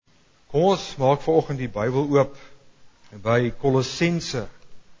Kom ons maak vanoggend die Bybel oop by Kolossense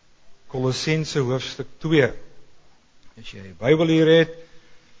hoofstuk 2. As jy die Bybel hier het,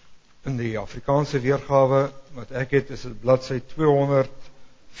 in die Afrikaanse weergawe wat ek het, is dit bladsy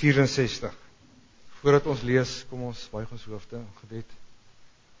 264. Voordat ons lees, kom ons buig ons hoofde in gebed.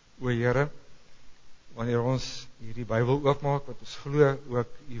 O Here, wanneer ons hierdie Bybel oopmaak, wat ons glo ook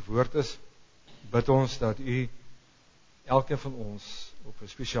u woord is, bid ons dat u elkeen van ons op 'n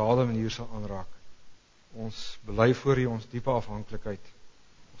spesiale manier sal aanraak. Ons bely voor u ons diepe afhanklikheid.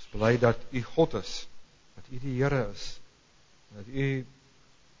 Ons bely dat u God is, dat u die Here is, dat u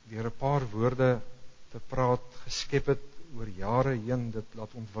deur 'n paar woorde te praat geskep het oor jare heen, dit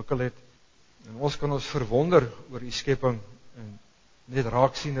laat ontwikkel het. En ons kan ons verwonder oor u skepping en net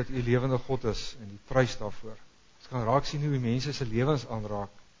raak sien dat u lewende God is en die prys daarvoor. Ons kan raak sien hoe u mense se lewens aanraak,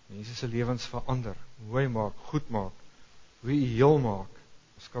 mense se lewens verander, mooi maak, goed maak, hoe u heel maak.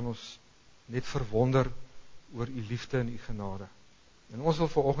 Ons kan ons net verwonder oor u liefde en u genade. En ons wil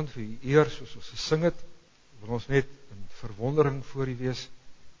vanoggend vir u eer, soos ons gesing het, wil ons net in verwondering voor u wees,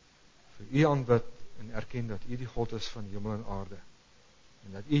 vir u aanbid en erken dat u die God is van hemel en aarde.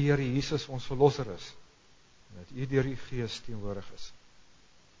 En dat u Here Jesus ons verlosser is. En dat u deur u Gees teenwoordig is.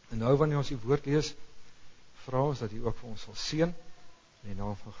 En nou wanneer ons die woord lees, vra ons dat u ook vir ons sal seën in die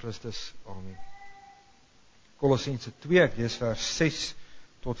naam van Christus. Amen. Kolossense 2, ek lees vers 6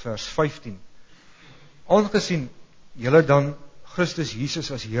 tot vers 15. Aangesien julle dan Christus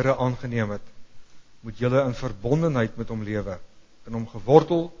Jesus as Here aangeneem het, moet julle in verbondenheid met hom lewe, in hom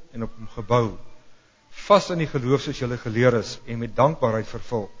gewortel en op hom gebou, vas in die geloof soos julle geleer is en met dankbaarheid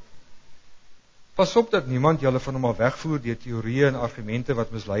vervul. Pas op dat niemand julle van hom af wegvoer deur teorieë en argumente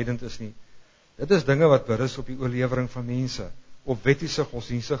wat misleidend is nie. Dit is dinge wat berus op die oorlewering van mense, op wettiese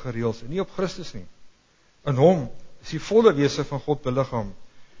godsdienstige reëls en nie op Christus nie. In hom is die volle wese van God beliggaam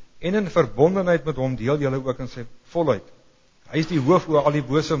en in verbondenheid met hom deel julle ook in sy volheid. Hy is die hoof oor al die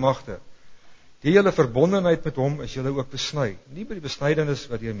bose magte. Deur julle verbondenheid met hom is julle ook besny, nie by die besnydenis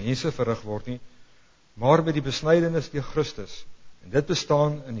wat deur mense verrig word nie, maar by die besnydenis deur Christus. En dit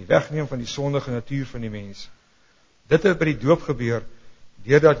bestaan in die wegneem van die sondige natuur van die mens. Dit het by die doop gebeur,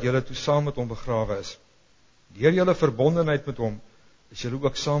 deurdat julle toe saam met hom begrawe is. Deur julle verbondenheid met hom is julle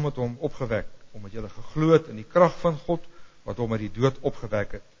ook saam met hom opgewek, omdat julle geglo het in die krag van God wat hom uit die dood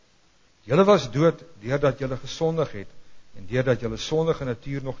opgewek het. Julle was dood deurdat julle gesondig het en deurdat julle sondige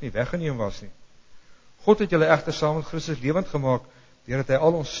natuur nog nie weggeneem was nie. God het julle egter saam met Christus lewend gemaak deurdat hy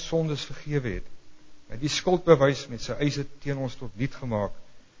al ons sondes vergewe het. Hy het die skuldbewys met sy eise teen ons tot niet gemaak.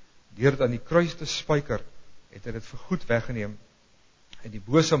 Deur dit aan die kruis te spyker, het hy dit vergoed weggeneem en die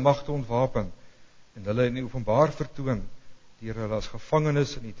bose magte ontwapen en hulle in die openbaar vertoon deur hulle as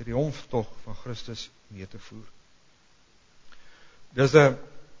gevangenes in die triomftog van Christus mee te voer. Dis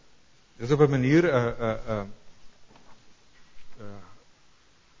op 'n manier 'n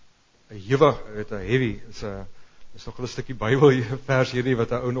heavy, is nog 'n stukkie Bybel vers hierdie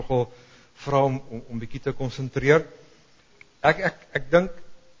wat 'n ou nogal vra om bietjie te konsentreer. Ek dink,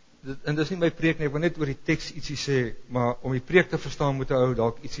 en dis nie my preek nie, ek wil net oor die teks ietsie sê, maar om die preek te verstaan moet 'n ou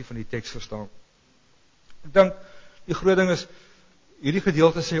dalk ietsie van die teks verstaan. Ek dink die groot ding is, hierdie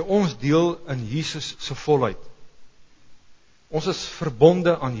gedeelte sê ons deel in Jesus se volheid. Ons is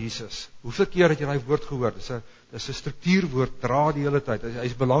verbonde aan Jesus. Hoeveel keer het jy daai woord gehoor? Dis 'n struktuurwoord, dra die hele tyd. Hy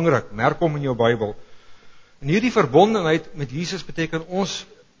is belangrik, merk hom in jou Bybel. En hierdie verbondenheid met Jesus beteken ons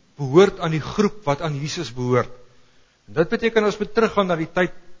behoort aan die groep wat aan Jesus behoort. En dit beteken ons moet teruggaan na die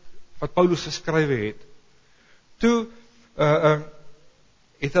tyd wat Paulus geskrywe het. Toe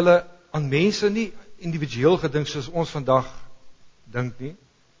het hulle aan mense nie individueel gedink soos ons vandag dink nie,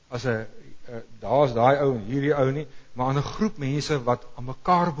 as daar is daai ou en hierdie ou nie, maar aan 'n groep mense wat aan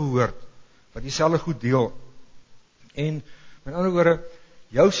mekaar behoort, wat dieselfde goed deel. En met ander woorde,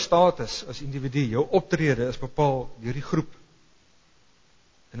 jou status as individu, jou optrede is bepaal deur die groep.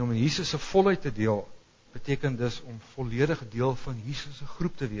 En om in Jesus se volheid te deel, beteken dus om volledig deel van Jesus se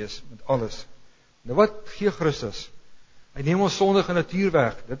groep te wees met alles. Nou wat gee Christus? Hy neem ons sondige natuur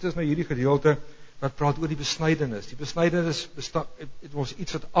weg. Dit is nou hierdie gedeelte wat praat oor die besnydenis. Die besnydenis het ons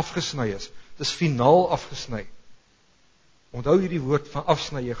iets wat afgesny is. Dit is finaal afgesny. Onthou hierdie woord van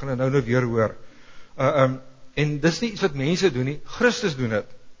afsny, jy gaan dit nou weer hoor. En dis nie iets wat mense doen nie, Christus doen dit.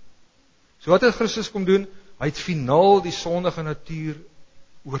 So wat het Christus kom doen? Hy het finaal die sondige natuur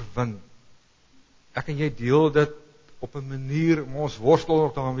oorwin. Ek en jy deel dit op 'n manier, ons worstel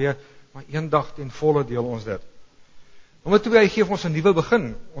nog daarmee, maar eendag ten volle deel ons dit. Nommer 2, hy gee ons 'n nuwe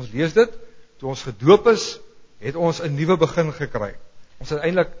begin. Ons lees dit, toe ons gedoop is, het ons 'n nuwe begin gekry. Ons het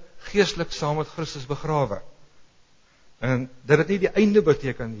eintlik geestelik saam met Christus begrawe. En dat dit nie die einde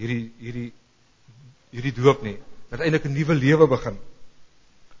beteken, hierdie doop nie, dat eintlik 'n nuwe lewe begin.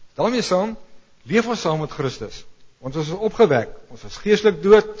 Daarmee saam, leef ons saam met Christus, want ons is opgewek, ons is geestelik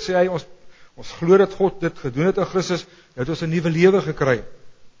dood, sê hy, ons glo dat God dit gedoen het in Christus, dat ons 'n nuwe lewe gekry.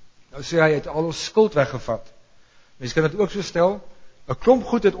 Nou sê hy het al ons skuld weggevat. Mens kan dit ook so stel, 'n klomp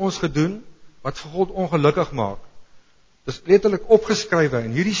goed het ons gedoen, wat vir God ongelukkig maak. Dis letterlik opgeskrywe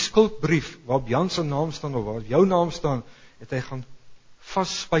in hierdie skuldbrief, waarop Jan se naam staan, of waarop jou naam staan, het hy gaan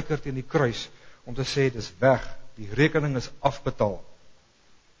vasspyker teen die kruis, om te sê, dis weg, die rekening is afbetaal.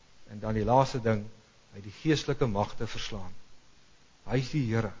 En dan die laaste ding, hy het die geestelike magte verslaan. Hy is die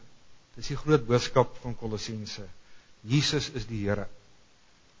Here. Dis die groot boodskap van Kolossense. Jesus is die Here.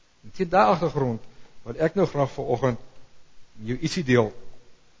 En teen daai agtergrond, wat ek nou graag vanoggend jou ietsie deel.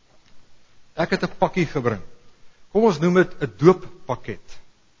 Ek het 'n pakkie gebring. Kom ons noem dit 'n dooppakket.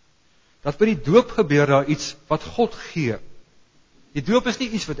 Dat by die doop gebeur daar iets wat God gee. Die doop is nie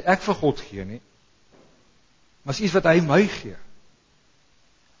iets wat ek vir God gee nie, maar is iets wat hy my gee.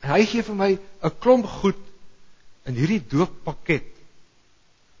 En hy gee vir my 'n klomp goed in hierdie dooppakket,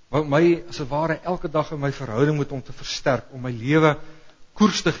 wat my as 'n ware elke dag in my verhouding met hom te versterk, om my lewe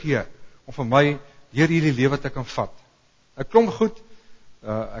koers te gee, om vir my deur hierdie lewe te kan vat. 'n Klomp goed,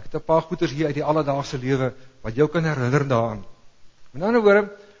 ek het 'n paar goeders hier uit die alledaagse lewe, wat jou kan herinner daaraan. Met ander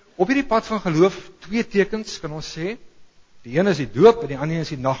woorde, op hierdie pad van geloof, 2 tekens kan ons sê. Die een is die doop en die ander is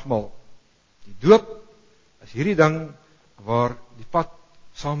die nagmaal. Die doop is hierdie ding waar die pad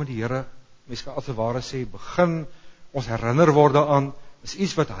saam met die Here, mens kan as 'n ware sê, begin, ons herinner word daaraan, is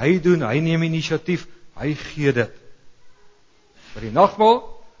iets wat hy doen, hy neem inisiatief, hy gee dit. By die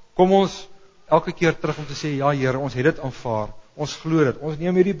nagmaal kom ons elke keer terug om te sê, ja Here, ons het dit aanvaar, ons glo dit, ons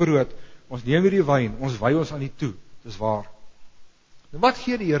neem hierdie brood, ons neem hierdie wyn, ons wy ons aan U toe, dis waar. Nou wat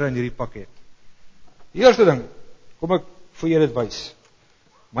gee die Here in hierdie pakket? Die eerste ding, kom ek vir julle dit wys.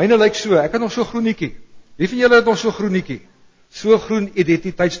 Myne lyk so, ek het nog so groenietjie. Wie van julle het nog so groenietjie? So groen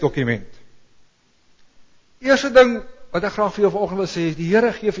identiteitsdokument. Eerste ding wat ek graag vir jou vanoggend wil sê, is die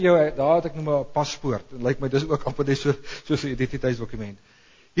Here gee vir jou, daar het ek nou maar 'n paspoort, en lyk my dis ook amper net soos 'n identiteitsdokument.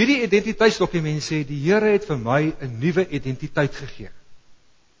 Hierdie identiteitsdokument sê, die Here het vir my 'n nuwe identiteit gegee.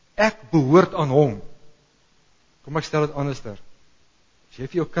 Ek behoort aan hom. Kom ek stel dit anderster. As jy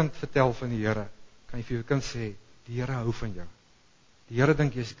vir jou kind vertel van die Here, kan jy vir jou kind sê, die Here hou van jou. Die Here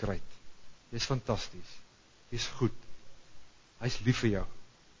dink jy's great. Jy's fantasties. Jy's goed. Hy's lief vir jou.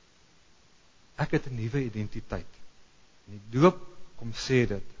 Ek het 'n nuwe identiteit. En die doop kom sê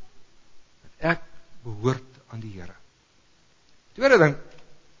dit, dat ek behoort aan die Here. Tweede ding,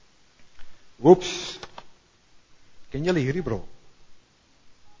 woeps, ken julle hierdie bril?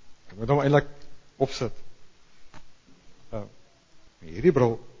 Ek moet hom eintlik opsit. Hierdie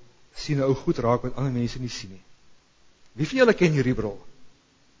bril sien ou goed raak wat ander mense nie sien nie. Wie van julle ken hierdie bril?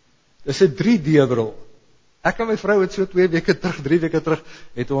 Dis 'n 3D bril. Ek en my vrou het so 3 weke terug,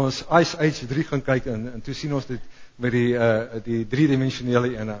 het ons Ice Age 3 gaan kyk, en toe sien ons dit met die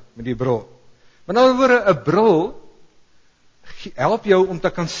 3-dimensionele ene, met die bril. Maar nou word 'n bril help jou om te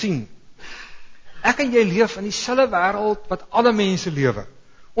kan sien. Ek en jy leef in dieselfde wêreld wat alle mense lewe.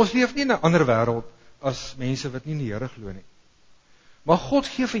 Ons leef nie in 'n ander wêreld as mense wat nie in die Here glo nie. Maar God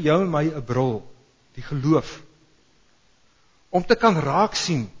gee vir jou en my 'n bril, die geloof, om te kan raak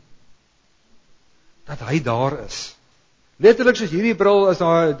sien dat hy daar is. Letterlik soos hierdie bril, as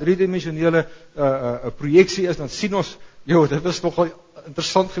daar 'n 3-dimensionele projeksie is, dan sien ons, dit was nogal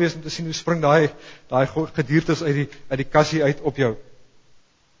interessant geweest om te sien hoe spring daai gediertes uit die kassie uit op jou.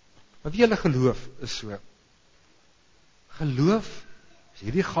 Maar wie julle geloof is so. Geloof is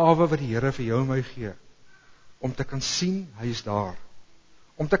hierdie gawe wat die Here vir jou en my gee, om te kan sien hy is daar,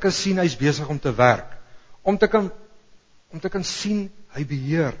 om te kan sien hy is besig om te werk, om te kan sien hy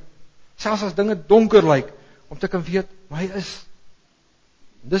beheer, selfs as dinge donker lyk, om te kan weet, maar hy is.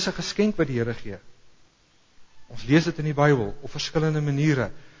 En dis 'n geskenk wat die Here gee. Ons lees dit in die Bybel, op verskillende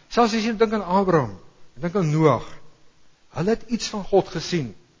maniere. Selfs as jy dink aan Abraham, dink aan Noag, hulle het iets van God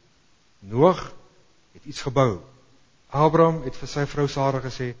gesien. Noag het iets gebou. Abraham het vir sy vrou Sara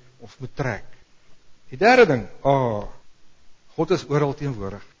gesê, ons moet trek. Die derde ding, God is oral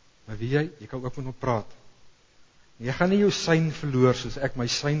teenwoordig. Maar wie jy kan ook met hom praat. Jy gaan nie jou sein verloor, soos ek my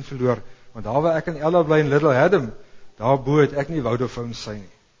sein verloor, want daar waar ek in Ella bly in Little Haddam, daar bo het ek nie Vodafone sein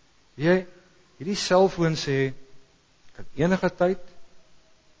nie. Jy, hierdie selfoon sê, ek kan enige tyd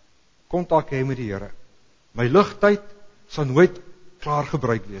kontak hê met die Here. My ligtyd sal nooit klaar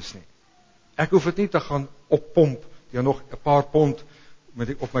gebruik wees nie. Ek hoef dit nie te gaan oppomp, jy nog 'n paar pond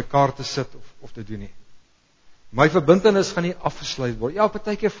op my kaart te sit of te doen nie. My verbintenis gaan nie afgesluit word. Ja,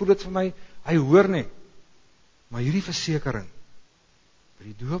 partykeer voel dit vir my, hy hoor nie. Maar hierdie versekering, by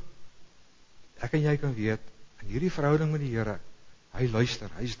die doop, ek en jy kan weet, in hierdie verhouding met die Here, hy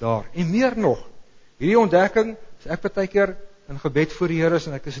luister, hy's daar, en meer nog, hierdie ontdekking, as ek partykeer in gebed voor die Here is,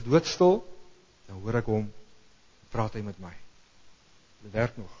 en ek is doodstil, dan hoor ek hom, praat hy met my, dit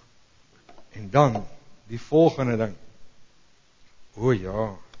werk nog, en dan, die volgende ding, o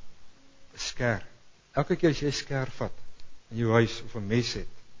ja, skêr, elke keer as jy skêr vat, in jou huis, of 'n mes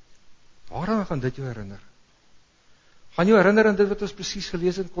het, waaraan gaan dit jou herinner? Gaan jou herinner aan dit wat ons presies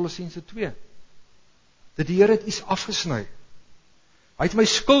gelees het in Kolossense 2, dat die Here het iets afgesny, hy het my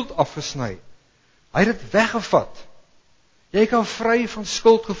skuld afgesny, hy het dit weggevat, jy kan vry van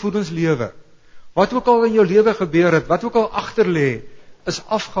skuldgevoelens lewe, wat ook al in jou lewe gebeur het, wat ook al agter lê, is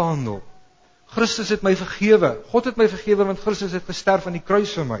afgehandel, Christus het my vergewe, God het my vergewe, want Christus het gesterf aan die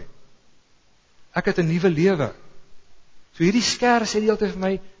kruis vir my, ek het 'n nuwe lewe, so hierdie skêr sê die hele tyd vir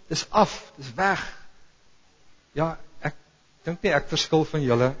my, dis af, dis weg, ja, ek dink nie ek verskil van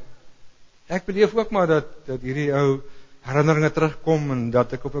julle, ek beleef ook maar dat hierdie ou herinneringe terugkom, en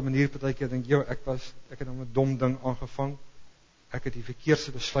dat ek op 'n manier partykeer dink, ek het nou 'n dom ding aangevang, ek het die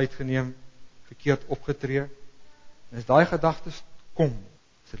verkeerde besluit geneem, verkeerd opgetree, en as daai gedagtes kom,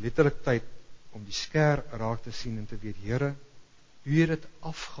 is dit letterlik tyd om die skêr raak te sien en te weet, Here, U het dit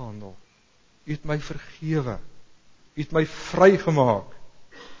afgehandel, U het my vergewe, U het my vrygemaak,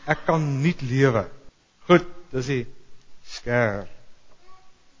 ek kan nuut lewe. Goed, dis die skêr.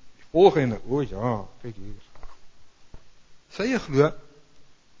 Die volgende, o ja, kyk hier. Sê jy glo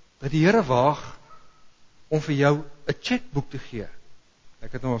dat die Here waag om vir jou 'n chequeboek te gee?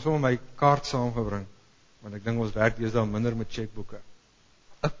 Ek het nou sommer my kaart saamgebring, want ek dink ons werk deesdae minder met chequeboeke.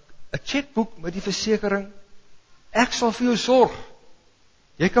 'n chequeboek met die versekering, ek sal vir jou sorg.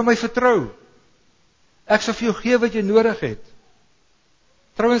 Jy kan my vertrou. Ek sal vir jou gee wat jy nodig het.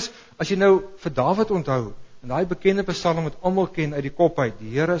 Trouwens, as jy nou vir Dawid onthou, en daai bekende psalm wat almal ken uit die kop uit, die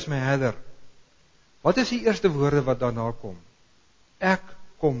Here is my herder. Wat is die eerste woorde wat daarna kom? Ek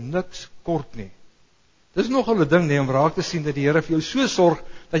kom niks kort nie. Dis nogal 'n ding nie, om raak te sien dat die Here vir jou so sorg,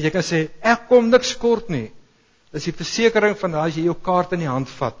 dat jy kan sê, ek kom niks kort nie. Dis die versekering van as jy jou kaart in die hand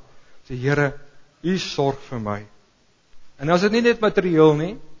vat, sê Here, U sorg vir my. En as dit nie net materieel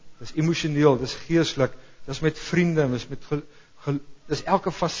nie, dis emosioneel, dis geestelik, dis met vriende, dis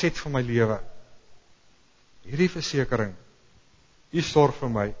elke faset van my lewe. Hierdie versekering, U sorg vir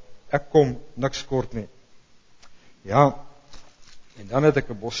my, ek kom niks kort nie. Ja, en dan het ek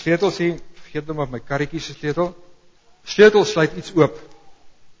 'n bos sleutels hier, vergeet nou maar my karretjie se sleutel. Sleutel sluit iets oop.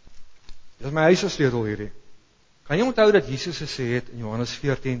 Dis my huis se sleutel hierdie. Kan jy onthou dat Jesus gesê het in Johannes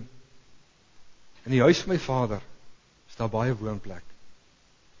 14, in die huis van my Vader is daar baie woonplek.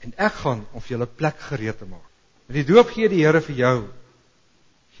 En ek gaan om vir julle plek gereed te maak. Met die doop gee die Here vir jou,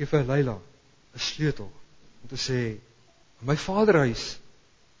 gee vir Leila 'n sleutel om te sê, in my Vaderhuis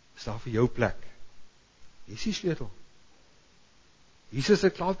is daar vir jou plek. Hier is die sleutel. Jesus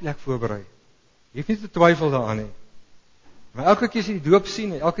het klaar plek voorberei. Jy het nie te twyfel daaraan nie. Maar elke keer as jy die doop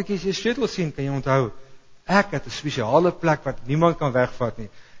sien, en elke keer as jy die sleutel sien, kan jy onthou, ek het 'n spesiale plek wat niemand kan wegvat nie.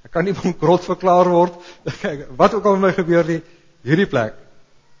 Ek kan nie bankrot verklaar word, wat ook al met my gebeur nie, hierdie plek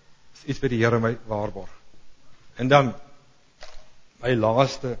is iets wat die Here my waarborg. En dan, my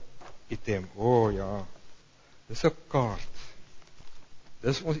laaste item, ja, dis 'n kaart.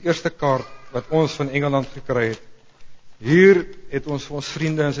 Dis ons eerste kaart wat ons van Engeland gekry het. Hier het ons vir ons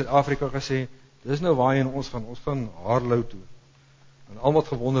vriende in Suid-Afrika gesê, dis nou waarheen ons gaan Harlow toe. En almal het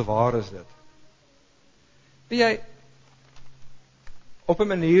gewonder, waar is dit? Weet jy, op 'n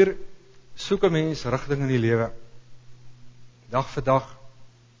manier soek 'n mens rigting in die lewe. Dag vir dag,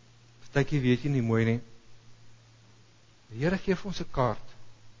 partykie weet jy nie mooi nie. Die Here gee vir ons 'n kaart.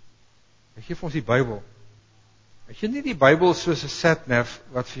 Hy gee vir ons die Bybel. Hy gee nie die Bybel soos 'n sat-nav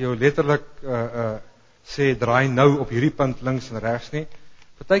wat vir jou letterlik sê draai nou op hierdie punt links en regs nie.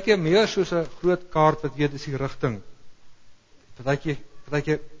 Partykeer meer soos 'n groot kaart wat weet is die rigting.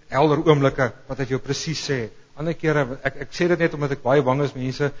 Partykeer helder oomblikke wat hy vir jou presies sê. Ander kere, ek sê dit net omdat ek baie bang is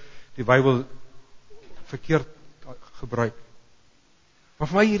mense die Bybel verkeerd gebruik. Maar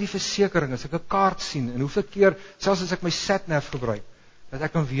vir my hierdie versekering, as ek 'n kaart sien, en hoeveel keer, selfs as ek my sat-nav gebruik, dat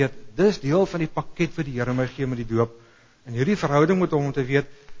ek kan weet, dis deel van die pakket wat die Here my gee met die doop, en hierdie verhouding met hom om te weet,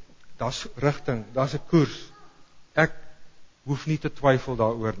 daar's rigting, daar's 'n koers, ek hoef nie te twyfel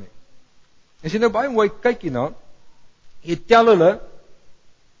daaroor nie. As jy nou baie mooi kyk hierna, jy tel hulle,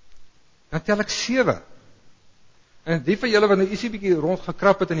 dan tel ek 7. En die van julle wat nou ietsie bietjie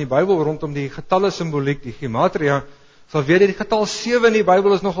rondgekrap het in die Bybel rondom die getalle simboliek, die gematria, sal weet dat die getal 7 in die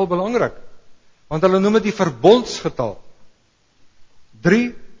Bybel is nogal belangrik. Want hulle noem dit die verbondsgetal.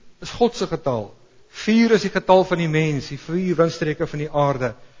 3 is God se getal. 4 is die getal van die mens, die 4 windstreke van die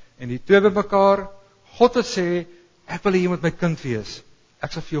aarde. En die twee by mekaar, God het sê, ek wil hê jy moet my kind wees.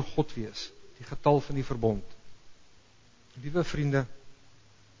 Ek sal vir jou God wees. Die getal van die verbond. Liewe vriende,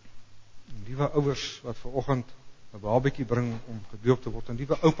 liewe ouers wat vanoggend 'n babatjie bring om gedoop te word, en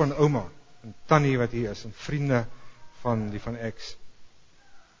liewe oupa en ouma, en tannie wat hier is, en vriende van die van X.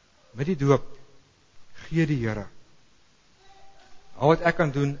 Met die doop, gee die Here. Al wat ek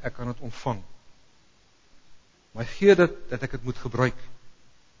kan doen, ek kan dit ontvang. Maar gee dit, dat ek dit moet gebruik.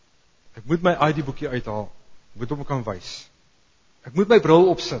 Ek moet my ID-boekie uithaal, ek moet hom kan wys. Ek moet my bril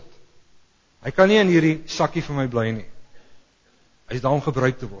opsit. Hy kan nie in hierdie sakkie vir my bly nie. Hy is daar om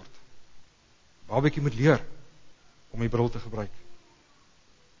gebruik te word. Babatjie moet leer om die bril te gebruik.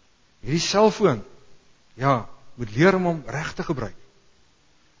 Hierdie selfoon, ja, moet leer om hom reg te gebruik.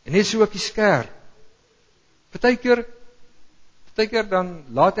 En net so ook die skêr. Partykeer dan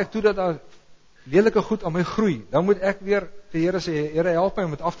laat ek toe dat daar lelike goed aan my groei. Dan moet ek weer die Here sê, Here help my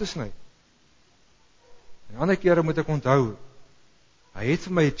om dit af te sny. En ander kere moet ek onthou, hy het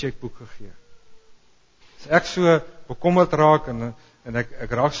vir my 'n chequeboek gegee. As ek so bekommerd raak en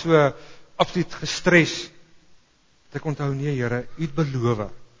ek raak so absoluut gestres, dat ek onthou, nee Here, U het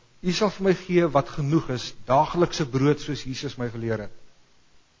beloof. U sal vir my gee wat genoeg is, daaglikse brood soos Jesus my geleer het.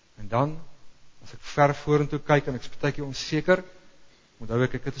 En dan, as ek ver vorentoe kyk en ek is partykeer onseker, onthou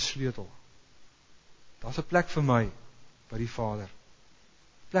ek het 'n sleutel. Daar's 'n plek vir my by die Vader.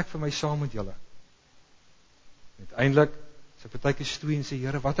 Plek vir my saam met julle. Uiteindelik, as ek partykeer stoei en sê,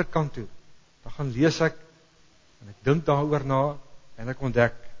 Here, watter kant toe? Dan gaan lees ek en ek dink daaroor na en ek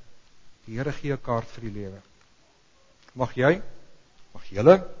ontdek, die Here gee 'n kaart vir die lewe. Mag jy, mag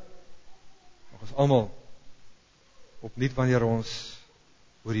julle, mag ons almal opnuut wanneer ons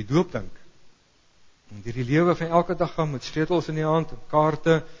oor die doop dink, en deur die lewe van elke dag gaan met sleutels in die hand, en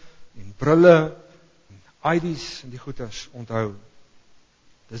kaarte, en brille, en ID's, en die goeders onthou.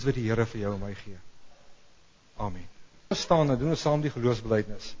 Dis wat die Here vir jou en my gee. Amen. Ons staan en doen ons saam die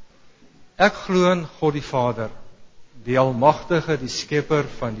geloofsbelijdenis. Ek glo in God die Vader, die Almagtige, die Skepper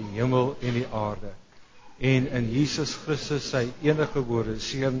van die hemel en die aarde, en in Jesus Christus sy enige gebore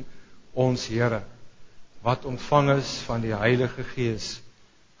Seun, ons Here, wat ontvang is van die Heilige Gees,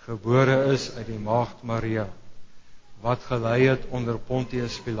 gebore is uit die Maagd Maria, wat gelei het onder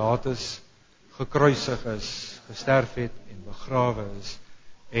Pontius Pilatus, gekruisig is, gesterf het en begrawe is,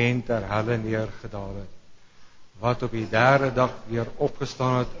 en ter helle neergedaal het, wat op die 3de dag weer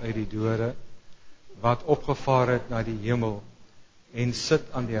opgestaan het uit die dode, wat opgevaar het na die hemel, en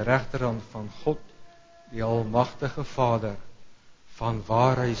sit aan die regterhand van God, die Almagtige Vader, van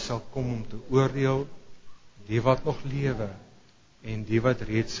waar hy sal kom om te oordeel, die wat nog lewe, en die wat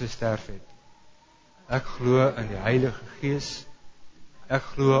reeds gesterf het. Ek glo in die Heilige Gees, ek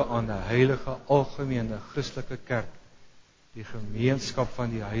glo aan die heilige algemene Christelike kerk, die gemeenskap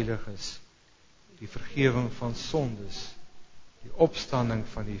van die heiliges, die vergewing van sondes, die opstanding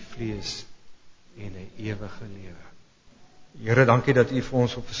van die vlees en 'n ewige lewe. Here, dankie dat U vir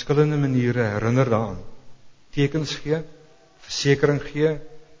ons op verskillende maniere herinner daaraan, tekens gee, versekering gee,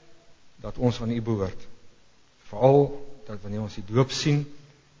 dat ons aan U behoort. Veral dat wanneer ons die doop sien,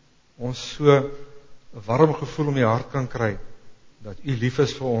 ons so 'n warm gevoel om die hart kan kry, dat U lief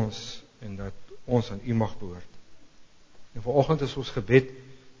is vir ons, en dat ons aan U mag behoort. En vanoggend is ons gebed,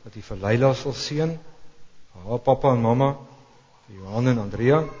 dat U vir Leila sal seën, haar pappa en mamma, vir Johan en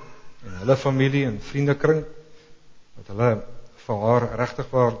Andrea, en hulle familie en vriendekring, dat hulle vir haar regtig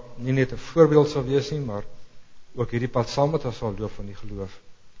waar nie net 'n voorbeeld sal wees nie, maar ook hierdie pad saam met haar sal loop van die geloof.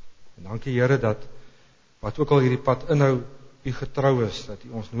 En dankie Here dat, wat ook al hierdie pad inhou, U getrou is, dat U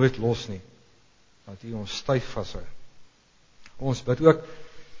ons nooit los nie, dat U ons styf vashou. Ons bid ook,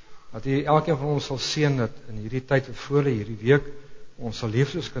 dat U elkeen van ons sal seën, dat in hierdie tyd wat voor lê, hierdie week, ons sal leef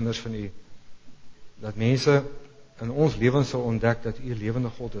soos kinders van U, dat mense in ons lewens sal ontdek, dat U 'n lewende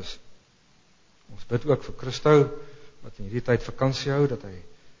God is. Ons bid ook vir Christo, wat in hierdie tyd vakansie hou, dat hy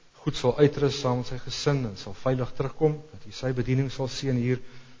goed sal uitrus saam met sy gesin, en sal veilig terugkom, dat hy sy bediening sal seën hier,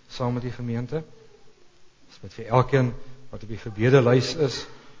 saam met die gemeente. Ons bid vir elkeen, wat op die gebedelys is,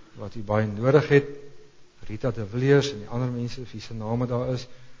 wat U baie nodig het, Rita de Villiers, en die ander mense, wie se name daar is,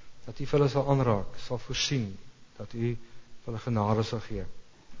 dat U vir hulle sal aanraak, sal voorsien, dat U vir hulle genade sal gee.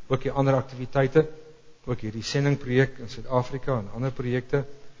 Ook die ander aktiwiteite, ook hierdie sendingprojek in Suid-Afrika, en ander projekte,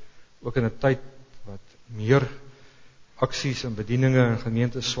 ook in 'n tyd wat meer aksies en bedieninge en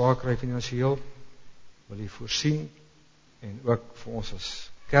gemeentes swaar kry finansiëel, wil U voorsien, en ook vir ons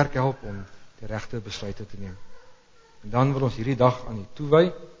as kerk help om die regte besluite te neem. En dan wil ons hierdie dag aan U toewy,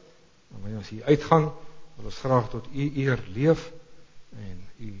 en wanneer ons hier uitgaan, wil ons graag tot U eer leef, en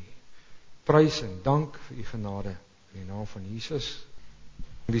U prys en dank vir u genade in die naam van Jesus.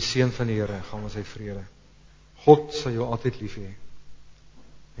 In die seën van die Here gaan ons sy vrede. God sal jou altyd lief hê.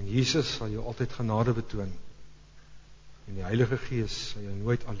 En Jesus sal jou altyd genade betoon. En die Heilige Gees sal jou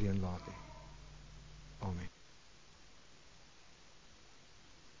nooit alleen laat nie. Amen.